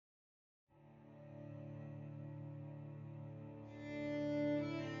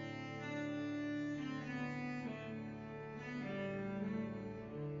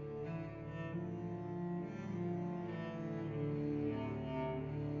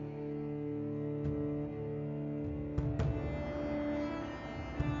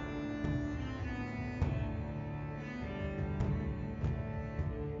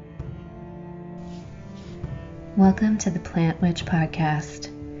Welcome to the Plant Witch Podcast,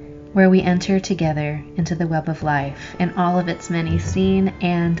 where we enter together into the web of life in all of its many seen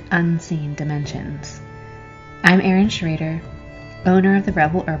and unseen dimensions. I'm Erin Schrader, owner of the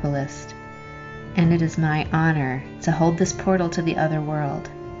Rebel Herbalist, and it is my honor to hold this portal to the other world.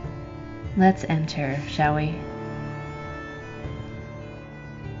 Let's enter, shall we?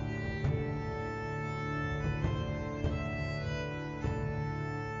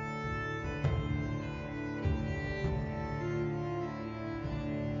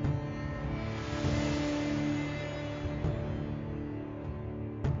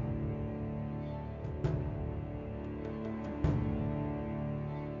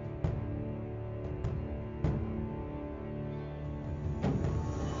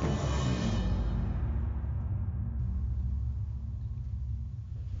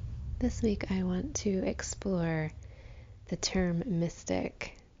 This week I want to explore the term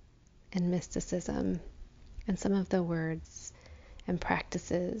mystic and mysticism and some of the words and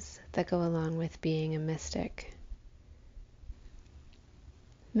practices that go along with being a mystic.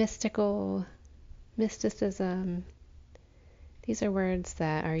 Mystical, mysticism, these are words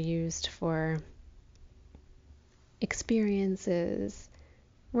that are used for experiences,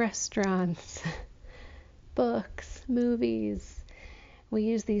 restaurants, books, movies. We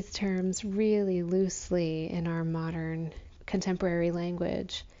use these terms really loosely in our modern contemporary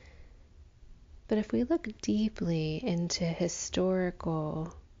language. But if we look deeply into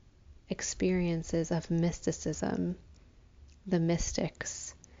historical experiences of mysticism, the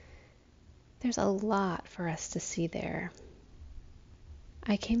mystics, there's a lot for us to see there.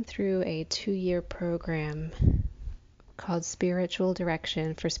 I came through a 2-year program called Spiritual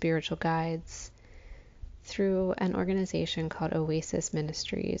Direction for Spiritual Guides through an organization called Oasis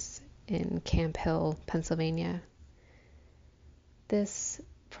Ministries in Camp Hill, Pennsylvania. This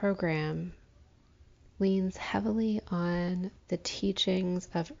program leans heavily on the teachings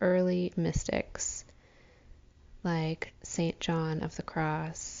of early mystics like St. John of the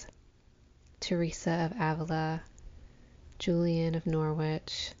Cross, Teresa of Avila, Julian of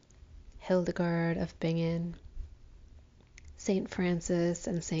Norwich, Hildegard of Bingen, St. Francis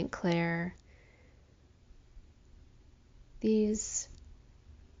and St. Clare. These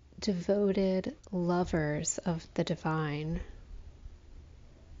devoted lovers of the divine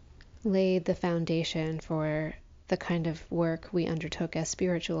laid the foundation for the kind of work we undertook as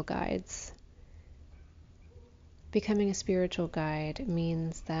spiritual guides. Becoming a spiritual guide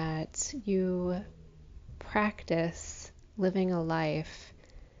means that you practice living a life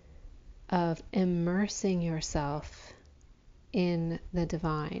of immersing yourself in the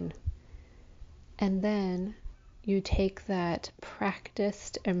divine, and then you take that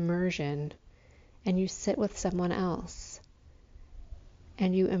practiced immersion and you sit with someone else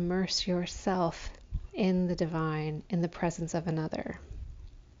and you immerse yourself in the divine in the presence of another.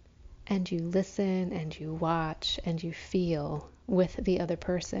 And you listen and you watch and you feel with the other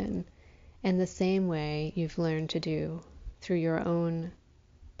person in the same way you've learned to do through your own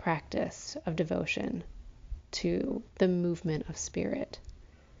practice of devotion to the movement of spirit.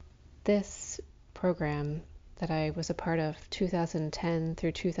 This program that I was a part of 2010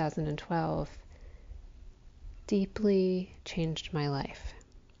 through 2012 deeply changed my life.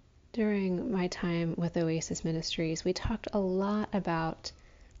 During my time with Oasis Ministries, we talked a lot about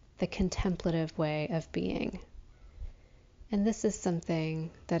the contemplative way of being. And this is something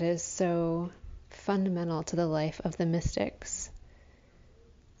that is so fundamental to the life of the mystics.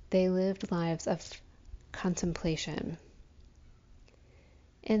 They lived lives of contemplation.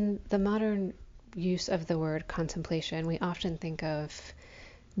 In the modern use of the word contemplation, we often think of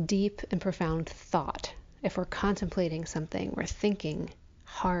deep and profound thought. If we're contemplating something, we're thinking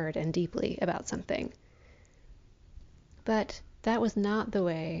hard and deeply about something. But that was not the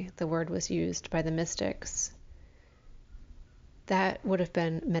way the word was used by the mystics. That would have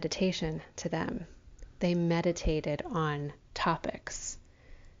been meditation to them. They meditated on topics.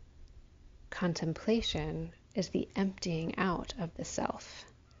 Contemplation is the emptying out of the self,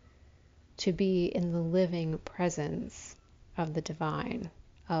 to be in the living presence of the divine,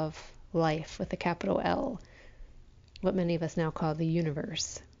 of life with a capital L, what many of us now call the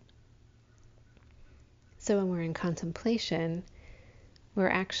universe. So when we're in contemplation, we're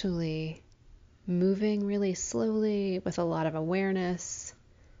actually moving really slowly with a lot of awareness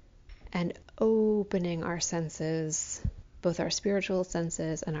and opening our senses, both our spiritual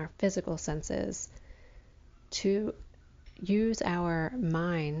senses and our physical senses, to use our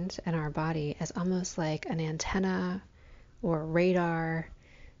mind and our body as almost like an antenna or radar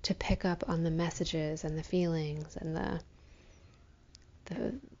to pick up on the messages and the feelings and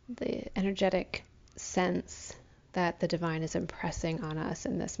the energetic sense that the divine is impressing on us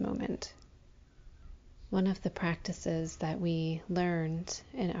in this moment. One of the practices that we learned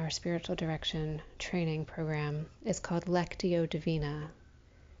in our spiritual direction training program is called Lectio Divina.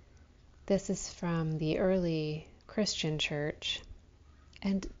 This is from the early Christian church.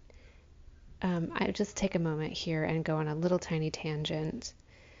 And I just take a moment here and go on a little tiny tangent.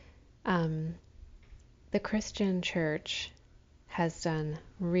 The Christian church has done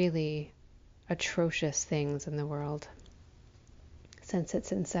really atrocious things in the world since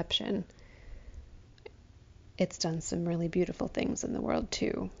its inception. It's done some really beautiful things in the world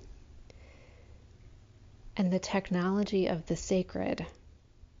too. And the technology of the sacred,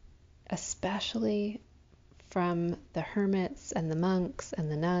 especially from the hermits and the monks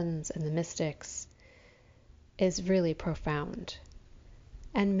and the nuns and the mystics, is really profound.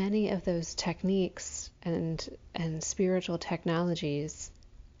 And many of those techniques and spiritual technologies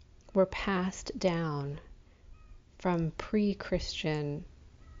were passed down from pre-Christian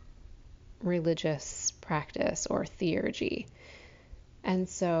religious practice or theurgy. And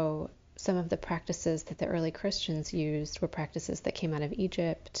so some of the practices that the early Christians used were practices that came out of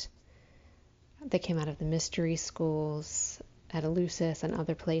Egypt. They came out of the mystery schools at Eleusis and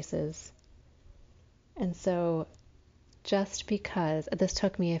other places. And so just because, this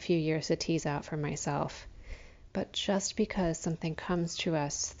took me a few years to tease out for myself, but just because something comes to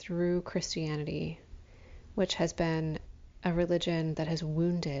us through Christianity, which has been a religion that has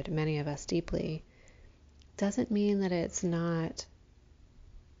wounded many of us deeply, doesn't mean that it's not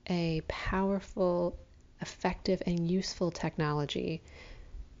a powerful, effective, and useful technology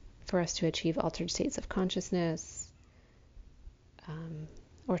for us to achieve altered states of consciousness,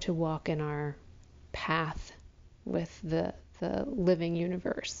 or to walk in our path with the living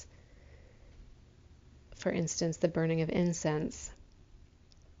universe. For instance, the burning of incense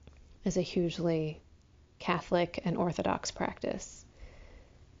is a hugely Catholic and Orthodox practice.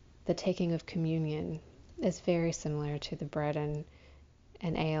 The taking of communion is very similar to the bread and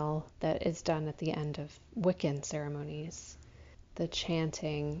ale that is done at the end of Wiccan ceremonies. The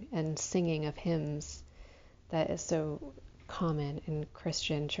chanting and singing of hymns that is so common in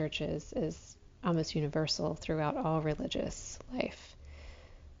Christian churches is almost universal throughout all religious life.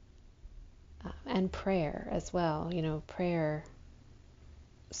 And prayer as well. Prayer,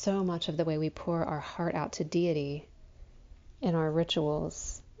 so much of the way we pour our heart out to deity in our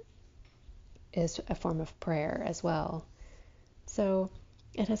rituals is a form of prayer as well. So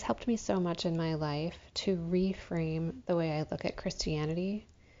it has helped me so much in my life to reframe the way I look at Christianity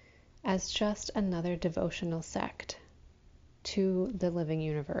as just another devotional sect to the living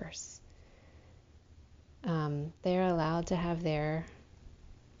universe. They are allowed to have their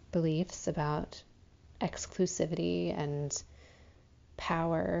beliefs about exclusivity and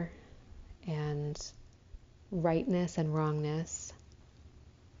power and rightness and wrongness,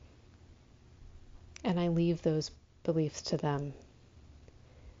 and I leave those beliefs to them.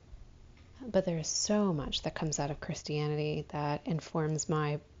 But there is so much that comes out of Christianity that informs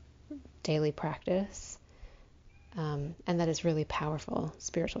my daily practice, and that is really powerful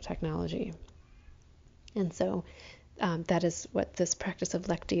spiritual technology. And so that is what this practice of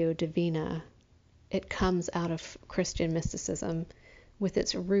Lectio Divina, it comes out of Christian mysticism with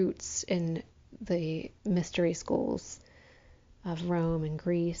its roots in the mystery schools of Rome and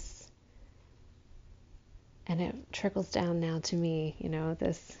Greece. And it trickles down now to me,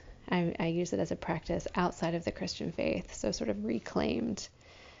 I use it as a practice outside of the Christian faith, so sort of reclaimed,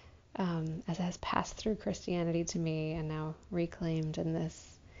 as it has passed through Christianity to me and now reclaimed in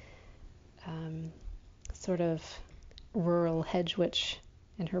this sort of rural hedge witch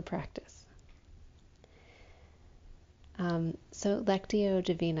in her practice. So Lectio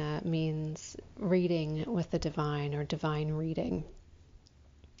Divina means reading with the divine or divine reading.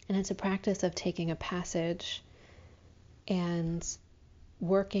 And it's a practice of taking a passage and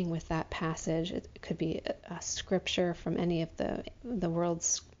working with that passage. It could be a scripture from any of the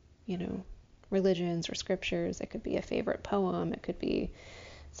world's, religions or scriptures. It could be a favorite poem. It could be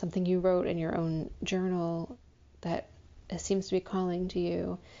something you wrote in your own journal that seems to be calling to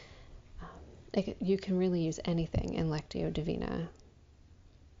you. You can really use anything in Lectio Divina.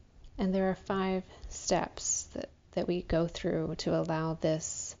 And there are 5 steps that we go through to allow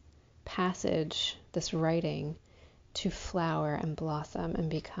this passage, this writing, to flower and blossom and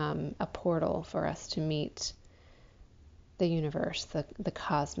become a portal for us to meet the universe, the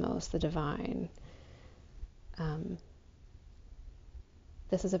cosmos, the divine.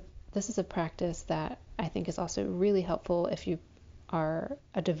 This is a practice that I think is also really helpful if you are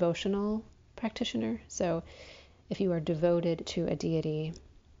a devotional practitioner. So if you are devoted to a deity,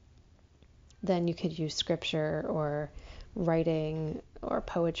 then you could use scripture or writing or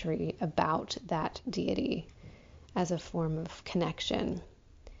poetry about that deity as a form of connection.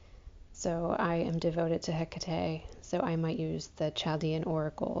 So I am devoted to Hecate, so I might use the Chaldean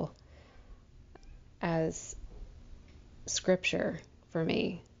oracle as scripture for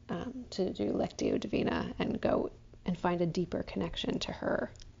me, to do Lectio Divina and go and find a deeper connection to her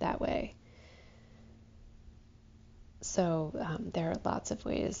that way. So there are lots of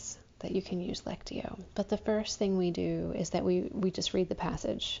ways that you can use Lectio. But the first thing we do is that we just read the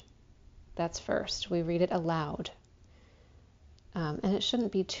passage. That's first. We read it aloud. And it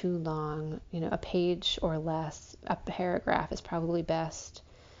shouldn't be too long. A page or less, a paragraph is probably best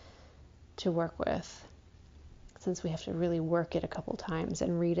to work with, since we have to really work it a couple times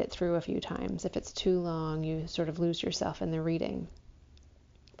and read it through a few times. If it's too long, you sort of lose yourself in the reading.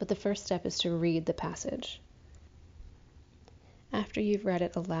 But the first step is to read the passage. After you've read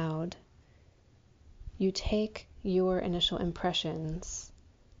it aloud, you take your initial impressions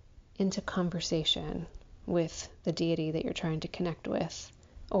into conversation with the deity that you're trying to connect with,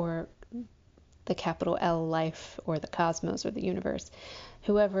 or the capital L life, or the cosmos, or the universe,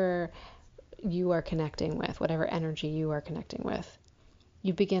 whoever you are connecting with, whatever energy you are connecting with.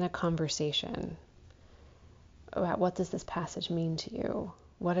 You begin a conversation about, what does this passage mean to you?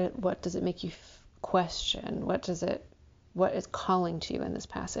 What does it make you question? What is calling to you in this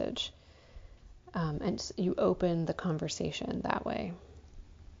passage? And you open the conversation that way.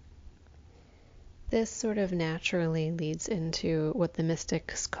 This sort of naturally leads into what the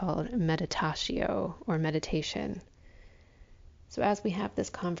mystics called meditatio, or meditation. So as we have this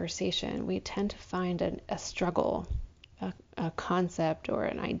conversation, we tend to find a struggle, a concept or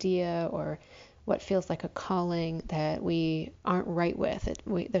an idea or what feels like a calling that we aren't right with.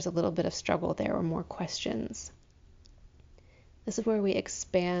 There's a little bit of struggle there, or more questions. This is where we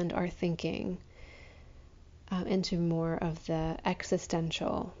expand our thinking into more of the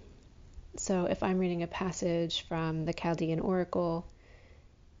existential. So if I'm reading a passage from the Chaldean oracle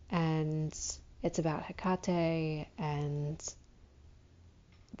and it's about Hecate, and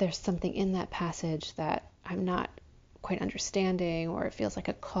there's something in that passage that I'm not quite understanding, or it feels like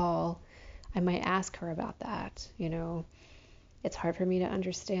a call, I might ask her about that. It's hard for me to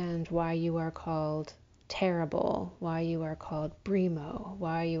understand why you are called terrible, why you are called Brimo,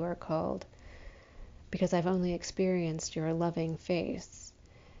 why you are called, because I've only experienced your loving face.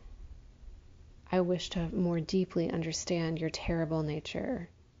 I wish to more deeply understand your terrible nature.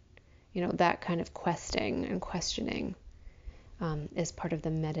 That kind of questing and questioning is part of the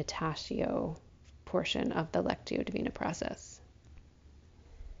meditatio portion of the Lectio Divina process.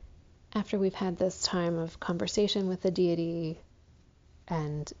 After we've had this time of conversation with the deity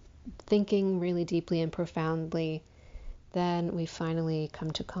and thinking really deeply and profoundly, then we finally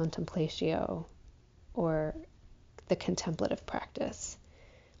come to contemplatio, or the contemplative practice,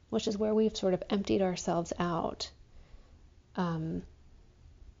 which is where we've sort of emptied ourselves out. And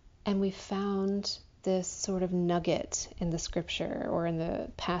we found this sort of nugget in the scripture or in the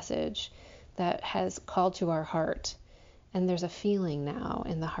passage that has called to our heart. And there's a feeling now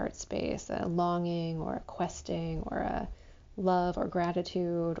in the heart space, a longing or a questing or a love or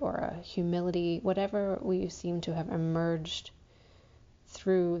gratitude or a humility, whatever we seem to have emerged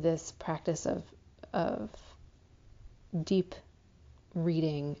through this practice of deep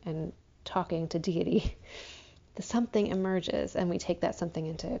reading and talking to deity. Something emerges, and we take that something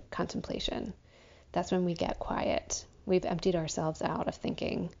into contemplation. That's when we get quiet. We've emptied ourselves out of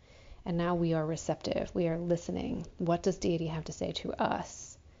thinking, and now we are receptive. We are listening. What does deity have to say to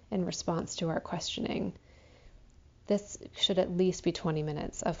us in response to our questioning? This should at least be 20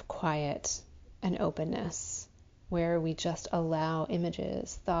 minutes of quiet and openness, where we just allow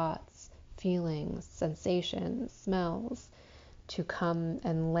images, thoughts, feelings, sensations, smells to come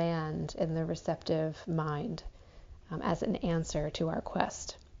and land in the receptive mind as an answer to our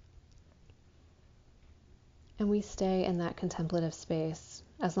quest. And we stay in that contemplative space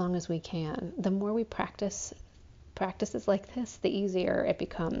as long as we can. The more we practices like this, the easier it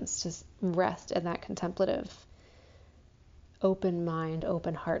becomes to rest in that contemplative, open mind,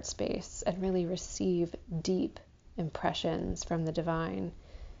 open heart space, and really receive deep impressions from the divine.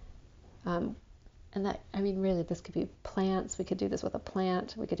 And that, really, this could be plants. We could do this with a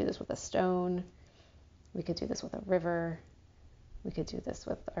plant. We could do this with a stone. We could do this with a river. We could do this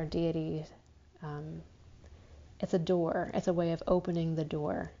with our deity. It's a door. It's a way of opening the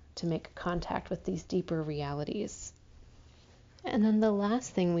door to make contact with these deeper realities. And then the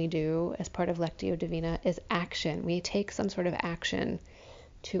last thing we do as part of Lectio Divina is action. We take some sort of action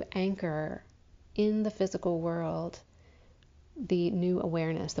to anchor in the physical world the new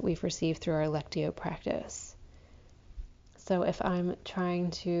awareness that we've received through our Lectio practice. So if I'm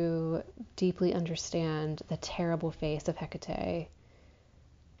trying to deeply understand the terrible face of Hecate,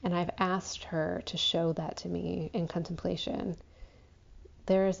 and I've asked her to show that to me in contemplation,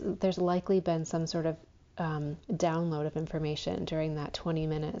 there's likely been some sort of download of information during that 20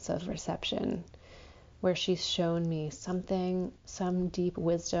 minutes of reception where she's shown me something, some deep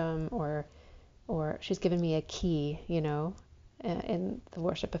wisdom, or she's given me a key. In the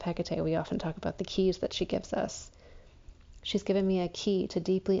worship of Hecate, we often talk about the keys that she gives us. She's given me a key to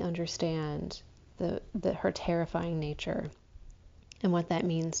deeply understand her terrifying nature and what that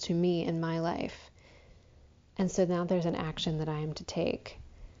means to me in my life. And so now there's an action that I am to take.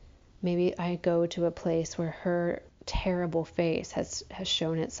 Maybe I go to a place where her terrible face has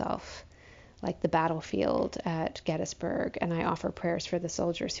shown itself, like the battlefield at Gettysburg, and I offer prayers for the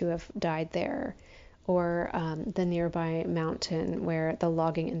soldiers who have died there, or the nearby mountain where the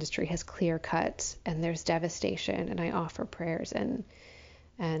logging industry has clear cut and there's devastation, and I offer prayers and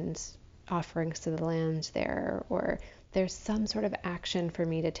offerings to the land there, or there's some sort of action for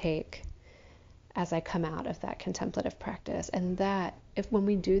me to take as I come out of that contemplative practice. And that, when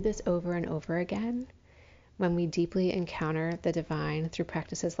we do this over and over again, when we deeply encounter the divine through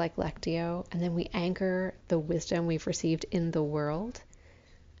practices like Lectio, and then we anchor the wisdom we've received in the world,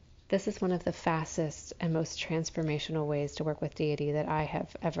 this is one of the fastest and most transformational ways to work with deity that I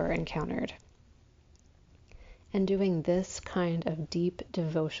have ever encountered. And doing this kind of deep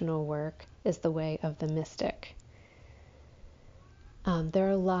devotional work is the way of the mystic. There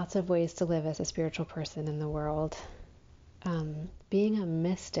are lots of ways to live as a spiritual person in the world. Being a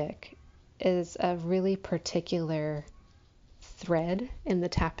mystic is a really particular thread in the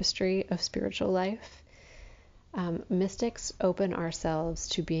tapestry of spiritual life. Mystics open ourselves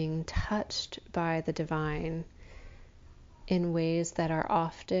to being touched by the divine in ways that are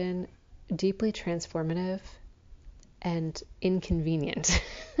often deeply transformative and inconvenient.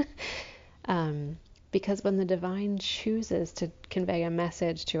 Because when the divine chooses to convey a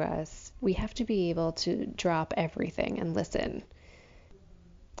message to us, we have to be able to drop everything and listen.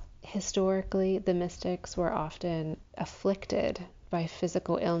 Historically, the mystics were often afflicted by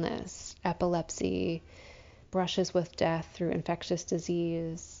physical illness, epilepsy, brushes with death through infectious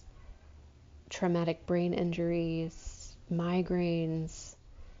disease, traumatic brain injuries, migraines.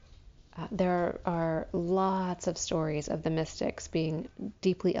 There are lots of stories of the mystics being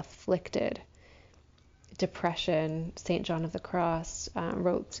deeply afflicted. Depression. St. John of the Cross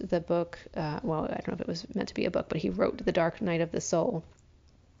wrote the book, well, I don't know if it was meant to be a book, but he wrote The Dark Night of the Soul.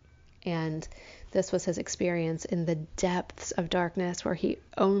 And this was his experience in the depths of darkness where he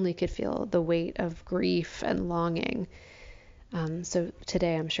only could feel the weight of grief and longing. So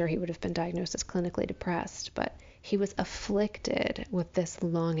today I'm sure he would have been diagnosed as clinically depressed, but he was afflicted with this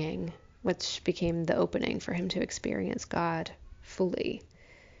longing, which became the opening for him to experience God fully.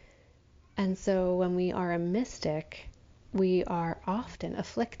 And so when we are a mystic, we are often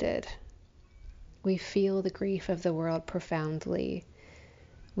afflicted. We feel the grief of the world profoundly.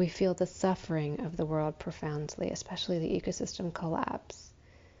 We feel the suffering of the world profoundly, especially the ecosystem collapse.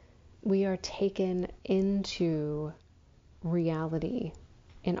 We are taken into reality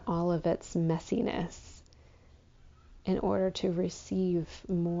in all of its messiness in order to receive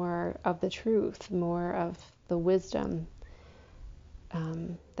more of the truth, more of the wisdom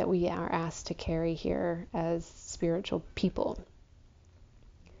that we are asked to carry here as spiritual people.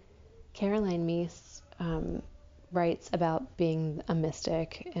 Caroline Myss writes about being a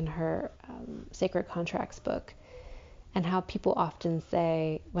mystic in her Sacred Contracts book, and how people often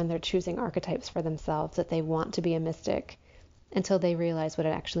say when they're choosing archetypes for themselves that they want to be a mystic until they realize what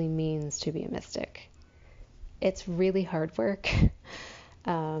it actually means to be a mystic. It's really hard work.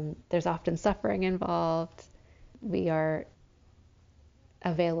 There's often suffering involved. We are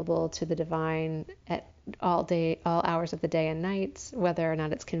available to the divine at all hours of the day and night, whether or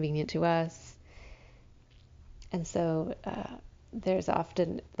not it's convenient to us. And so there's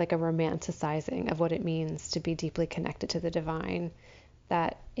often like a romanticizing of what it means to be deeply connected to the divine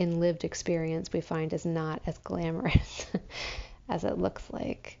that in lived experience we find is not as glamorous as it looks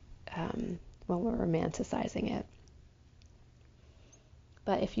like when we're romanticizing it.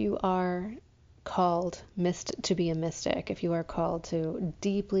 But if you are called to be a mystic, if you are called to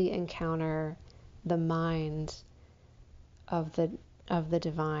deeply encounter the mind of the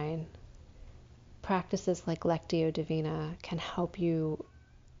divine, practices like Lectio Divina can help you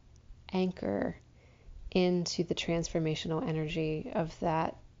anchor into the transformational energy of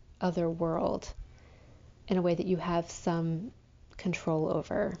that other world in a way that you have some control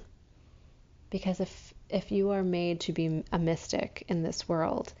over. Because if you are made to be a mystic in this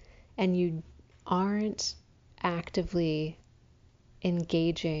world and you aren't actively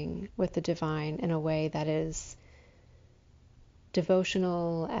engaging with the divine in a way that is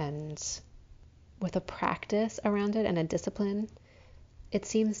devotional and with a practice around it and a discipline, it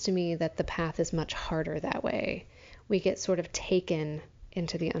seems to me that the path is much harder that way. We get sort of taken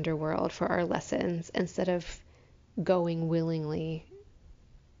into the underworld for our lessons instead of going willingly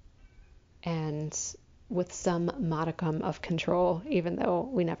and with some modicum of control, even though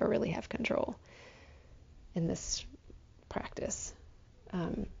we never really have control in this practice.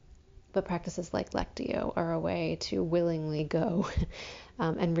 But practices like Lectio are a way to willingly go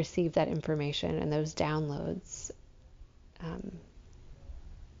and receive that information and those downloads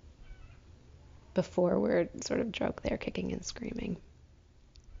before we're sort of drunk there kicking and screaming.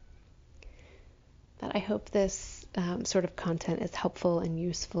 But I hope this sort of content is helpful and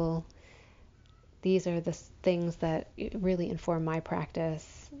useful. These are the things that really inform my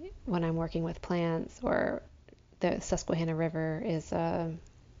practice when I'm working with plants, or the Susquehanna River is a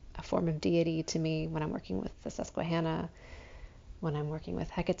form of deity to me when I'm working with the Susquehanna, when I'm working with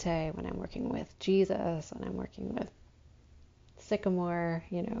Hecate, when I'm working with Jesus, when I'm working with Sycamore.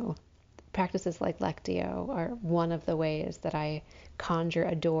 Practices like Lectio are one of the ways that I conjure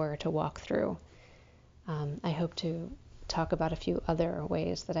a door to walk through. I hope to talk about a few other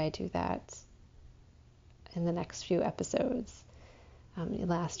ways that I do that in the next few episodes.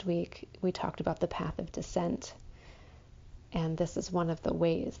 Last week we talked about the path of descent, and this is one of the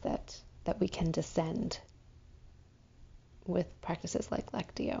ways that we can descend with practices like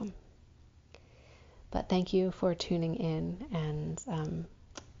Lectio. But thank you for tuning in, and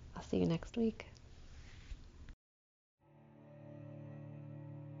I'll see you next week.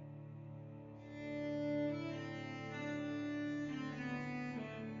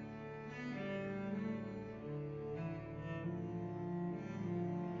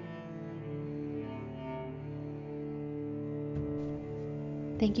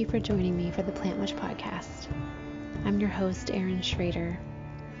 Thank you for joining me for the Plant Witch podcast. I'm your host, Erin Schrader.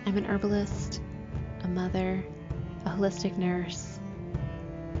 I'm an herbalist, a mother, a holistic nurse,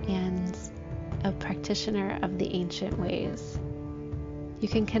 and a practitioner of the ancient ways. You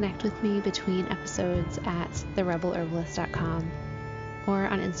can connect with me between episodes at therebelherbalist.com or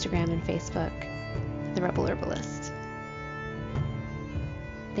on Instagram and Facebook, The Rebel Herbalist.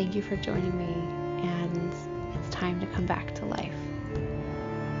 Thank you for joining me, and it's time to come back to life.